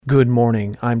Good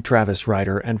morning, I'm Travis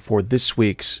Ryder, and for this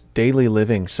week's Daily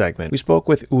Living segment, we spoke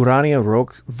with Urania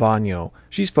Roque-Vagno.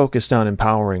 She's focused on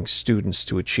empowering students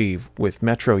to achieve with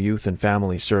Metro Youth and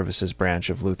Family Services branch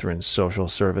of Lutheran Social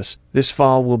Service. This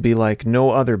fall will be like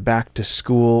no other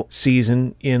back-to-school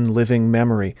season in living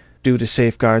memory. Due to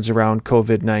safeguards around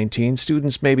COVID-19,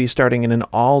 students may be starting in an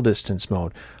all-distance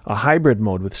mode, a hybrid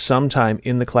mode with some time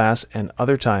in the class and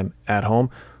other time at home.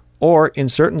 Or, in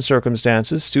certain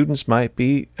circumstances, students might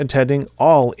be attending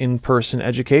all in-person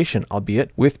education,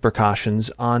 albeit with precautions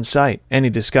on site.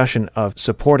 Any discussion of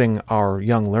supporting our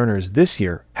young learners this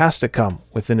year has to come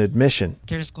with an admission.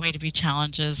 There's going to be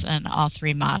challenges in all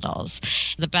three models.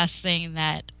 The best thing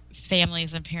that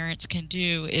families and parents can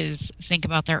do is think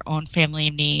about their own family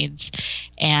needs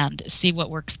and see what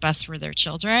works best for their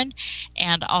children,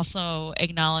 and also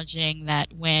acknowledging that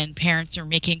when parents are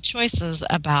making choices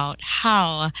about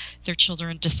how their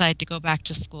children decide to go back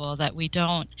to school, that we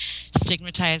don't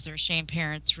stigmatize or shame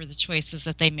parents for the choices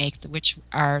that they make, which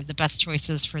are the best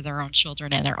choices for their own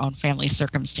children and their own family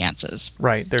circumstances.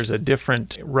 Right. There's a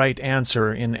different right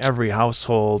answer in every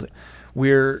household.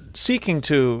 We're seeking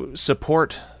to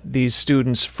support these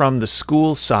students from the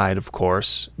school side, of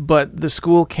course, but the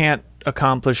school can't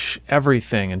accomplish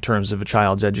everything in terms of a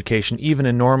child's education, even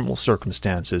in normal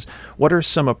circumstances. What are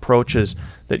some approaches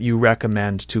that you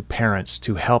recommend to parents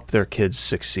to help their kids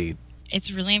succeed?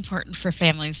 It's really important for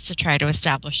families to try to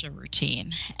establish a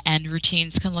routine, and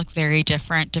routines can look very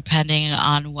different depending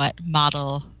on what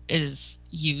model is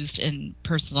used in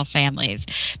personal families.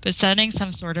 But setting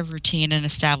some sort of routine and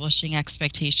establishing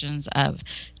expectations of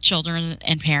children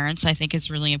and parents, I think,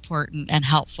 is really important and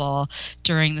helpful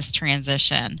during this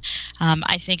transition.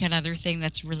 I think another thing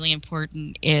that's really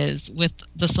important is with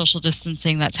the social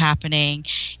distancing that's happening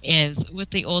is with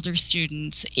the older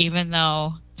students, even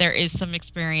though there is some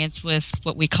experience with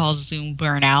what we call Zoom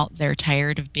burnout. They're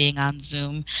tired of being on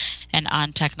Zoom and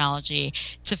on technology,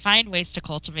 to find ways to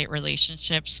cultivate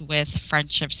relationships with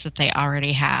friendships that they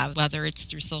already have, whether it's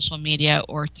through social media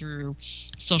or through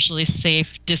socially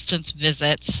safe distance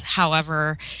visits,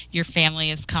 however your family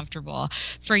is comfortable.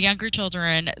 For younger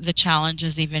children, the challenge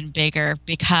is even bigger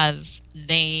because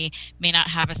they may not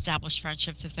have established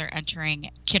friendships if they're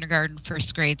entering kindergarten,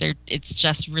 first grade. It's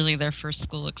just really their first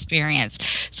school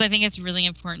experience. So I think it's really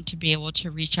important to be able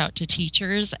to reach out to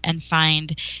teachers and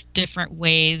find different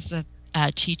ways that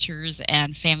teachers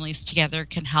and families together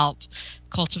can help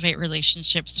cultivate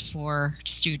relationships for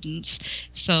students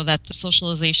so that the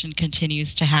socialization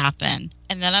continues to happen.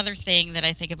 And then other thing that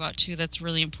I think about too that's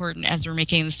really important as we're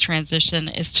making this transition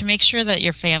is to make sure that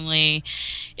your family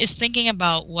is thinking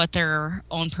about what their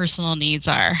own personal needs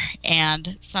are.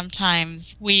 And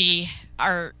sometimes we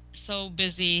are so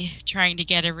busy trying to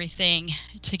get everything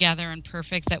together and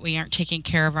perfect that we aren't taking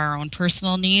care of our own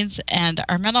personal needs, and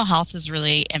our mental health is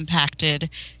really impacted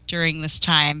during this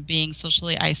time, being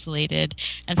socially isolated.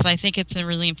 And so I think it's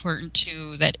really important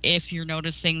too that if you're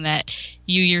noticing that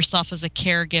you yourself as a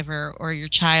caregiver or your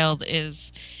child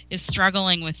is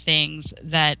struggling with things,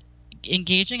 that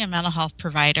engaging a mental health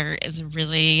provider is a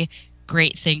really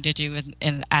great thing to do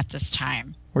at this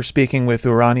time. We're speaking with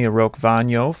Urania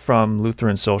Roque-Vagno from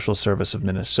Lutheran Social Service of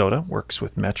Minnesota, works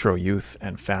with Metro Youth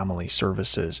and Family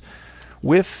Services.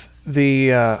 With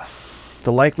the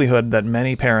likelihood that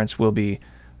many parents will be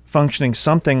functioning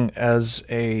something as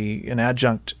an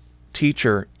adjunct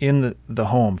teacher in the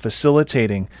home,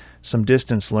 facilitating some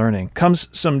distance learning, comes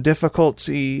some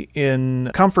difficulty in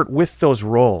comfort with those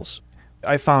roles.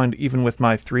 I found even with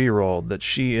my 3-year-old that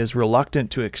she is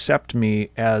reluctant to accept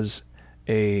me as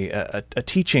a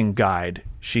teaching guide.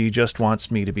 She just wants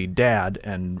me to be dad,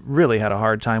 and really had a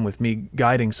hard time with me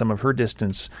guiding some of her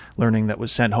distance learning that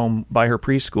was sent home by her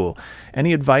preschool.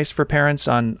 Any advice for parents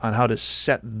on how to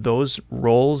set those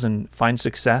roles and find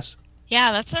success?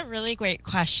 Yeah, that's a really great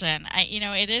question.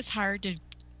 It is hard to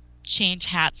change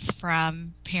hats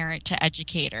from parent to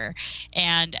educator.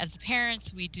 And as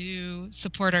parents, we do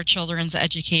support our children's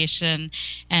education,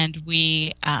 and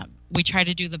we try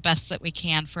to do the best that we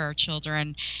can for our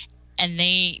children, and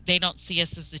they don't see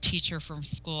us as the teacher from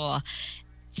school.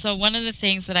 So one of the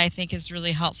things that I think is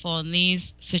really helpful in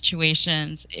these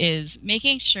situations is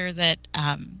making sure that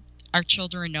our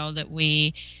children know that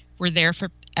we're there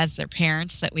as their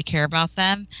parents, that we care about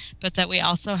them, but that we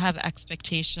also have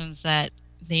expectations that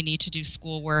they need to do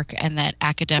schoolwork and that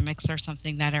academics are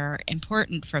something that are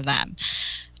important for them.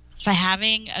 By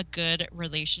having a good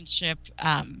relationship,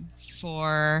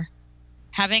 for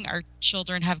having our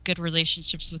children have good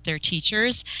relationships with their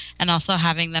teachers, and also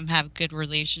having them have good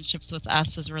relationships with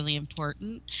us is really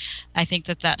important. I think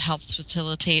that helps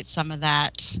facilitate some of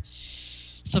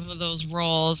some of those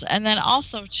roles. And then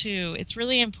also, too, it's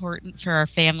really important for our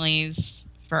families,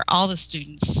 for all the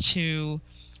students, to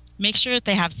make sure that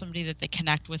they have somebody that they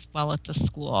connect with well at the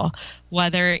school,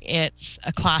 whether it's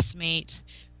a classmate,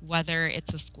 whether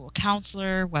it's a school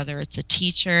counselor, whether it's a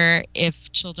teacher,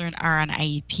 if children are on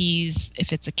IEPs,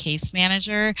 if it's a case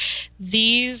manager.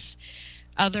 These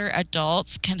other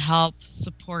adults can help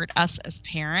support us as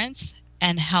parents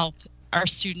and help our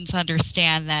students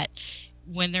understand that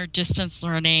when they're distance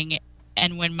learning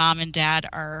and when mom and dad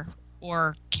are,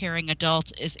 or caring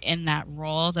adult is in that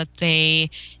role, that they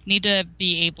need to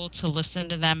be able to listen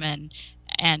to them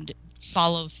and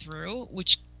follow through,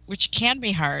 which can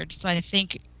be hard. So I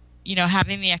think,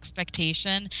 having the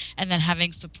expectation and then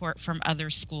having support from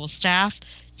other school staff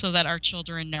so that our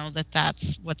children know that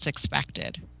that's what's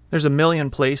expected. There's a million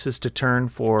places to turn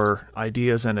for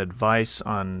ideas and advice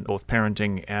on both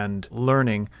parenting and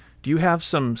learning. Do you have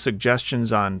some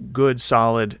suggestions on good,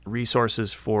 solid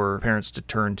resources for parents to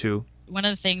turn to? One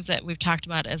of the things that we've talked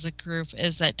about as a group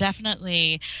is that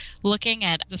definitely looking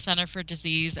at the Center for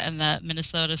Disease and the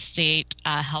Minnesota State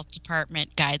Health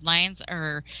Department guidelines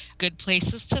are good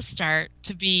places to start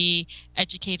to be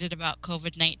educated about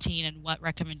COVID-19 and what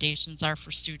recommendations are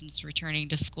for students returning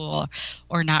to school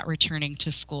or not returning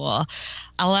to school.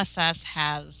 LSS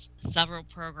has several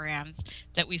programs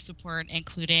that we support,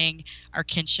 including our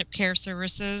kinship care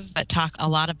services that talk a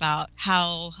lot about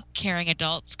how caring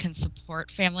adults can support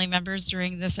family members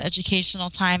during this educational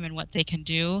time and what they can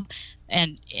do,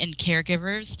 and in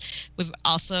caregivers. We've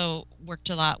also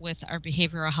worked a lot with our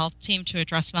behavioral health team to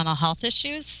address mental health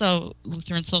issues. So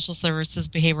Lutheran Social Services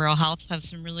Behavioral Health has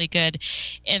some really good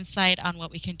insight on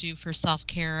what we can do for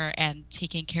self-care and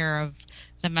taking care of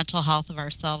the mental health of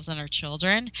ourselves and our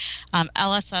children.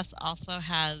 LSS also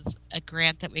has a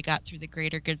grant that we got through the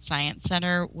Greater Good Science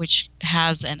Center, which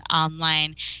has an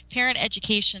online parent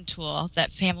education tool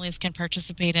that families can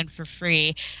participate in for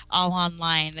free, all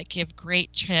online, that give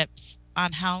great tips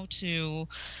on how to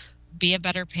be a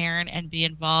better parent and be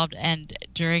involved. And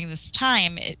during this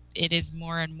time, it is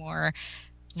more and more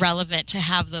relevant to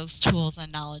have those tools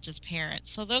and knowledge as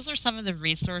parents. So those are some of the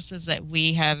resources that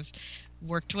we have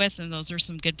worked with, and those are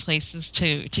some good places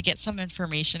to get some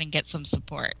information and get some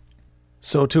support.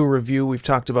 So to review, we've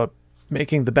talked about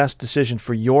making the best decision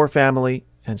for your family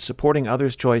and supporting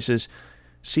others' choices,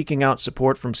 seeking out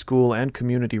support from school and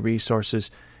community resources.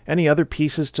 Any other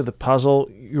pieces to the puzzle,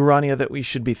 Urania, that we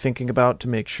should be thinking about to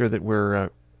make sure that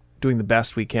we're doing the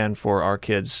best we can for our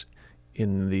kids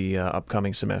in the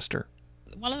upcoming semester?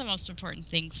 One of the most important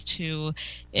things, too,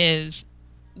 is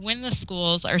when the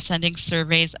schools are sending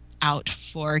surveys out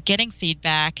for getting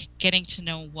feedback, getting to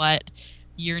know what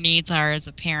your needs are as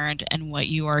a parent and what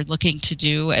you are looking to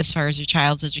do as far as your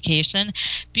child's education,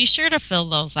 be sure to fill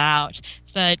those out.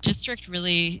 The district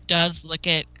really does look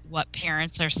at what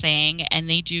parents are saying, and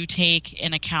they do take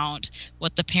in account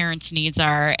what the parents' needs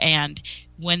are. And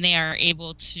when they are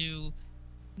able to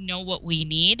know what we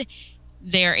need,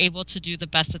 they are able to do the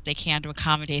best that they can to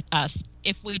accommodate us.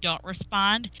 If we don't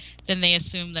respond, then they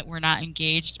assume that we're not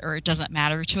engaged or it doesn't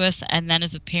matter to us. And then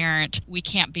as a parent, we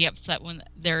can't be upset when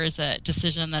there is a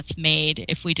decision that's made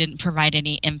if we didn't provide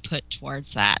any input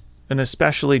towards that. An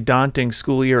especially daunting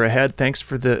school year ahead. Thanks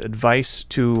for the advice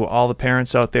to all the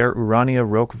parents out there. Urania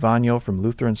Roque-Vanyo from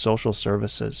Lutheran Social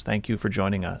Services. Thank you for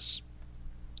joining us.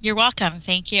 You're welcome.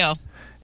 Thank you.